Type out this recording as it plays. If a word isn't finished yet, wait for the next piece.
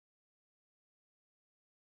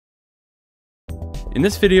In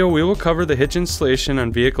this video, we will cover the hitch installation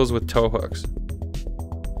on vehicles with tow hooks.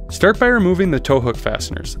 Start by removing the tow hook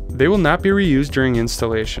fasteners. They will not be reused during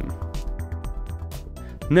installation.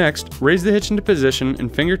 Next, raise the hitch into position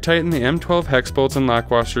and finger tighten the M12 hex bolts and lock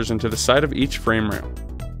washers into the side of each frame rail.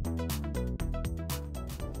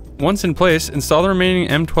 Once in place, install the remaining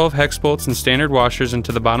M12 hex bolts and standard washers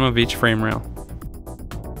into the bottom of each frame rail.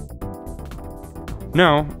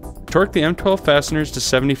 Now, torque the M12 fasteners to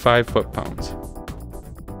 75 foot-pounds.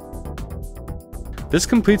 This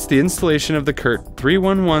completes the installation of the Curt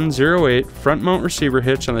 31108 front mount receiver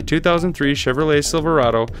hitch on the 2003 Chevrolet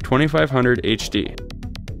Silverado 2500 HD.